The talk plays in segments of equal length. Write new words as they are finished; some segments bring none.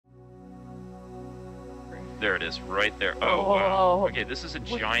there it is, right there. Oh, wow. Okay, this is a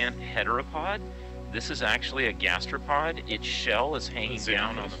giant heteropod. This is actually a gastropod. Its shell is hanging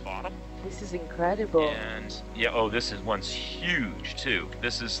down on the bottom. This is incredible. And, yeah, this one's huge, too.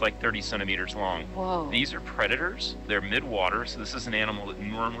 This is like 30 centimeters long. Wow. These are predators. They're mid-water, so this is an animal that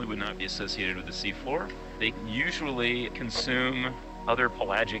normally would not be associated with the seafloor. They usually consume other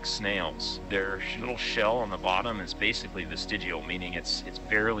pelagic snails. Their little shell on the bottom is basically vestigial, meaning it's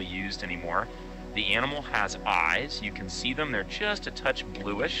barely used anymore. The animal has eyes. You can see them. They're just a touch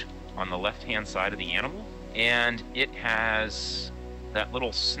bluish on the left-hand side of the animal. And it has that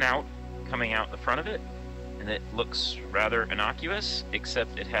little snout coming out the front of it, and it looks rather innocuous,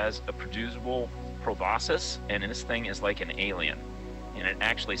 except it has a producible proboscis, and this thing is like an alien. And it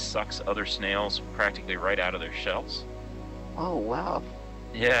actually sucks other snails practically right out of their shells. Oh, wow.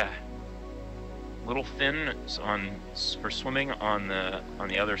 Yeah. Little fin for swimming on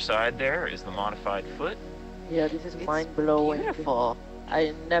the other side there is the modified foot. Yeah, this is mind-blowing. Beautiful.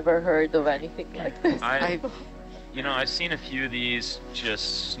 I never heard of anything like this. I've seen a few of these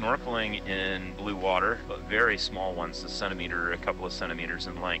just snorkeling in blue water, but very small ones, a couple of centimeters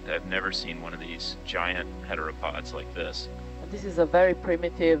in length. I've never seen one of these giant heteropods like this. This is a very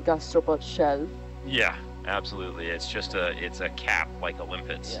primitive gastropod shell. Yeah, absolutely. It's a cap like a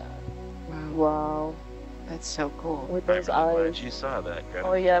limpet's. Yeah. Wow. That's so cool. With those I'm really eyes. glad you saw that, Greta.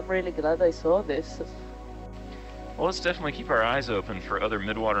 Oh yeah, I'm really glad I saw this. Well, let's definitely keep our eyes open for other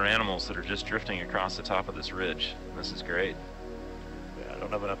midwater animals that are just drifting across the top of this ridge. This is great. Yeah, I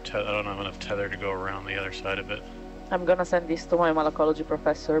don't have enough tether to go around the other side of it. I'm gonna send this to my malacology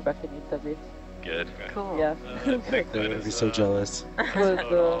professor back in Italy. Good. Okay. Cool. Yeah. I think They would be so jealous. Good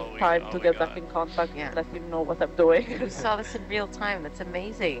time to get got. back in contact Yeah. and let him know what I'm doing. You saw this in real time. That's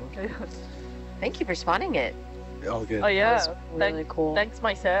amazing. Thank you for spotting it. All good. Oh yeah, That was really cool. Thanks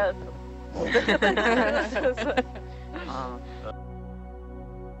myself.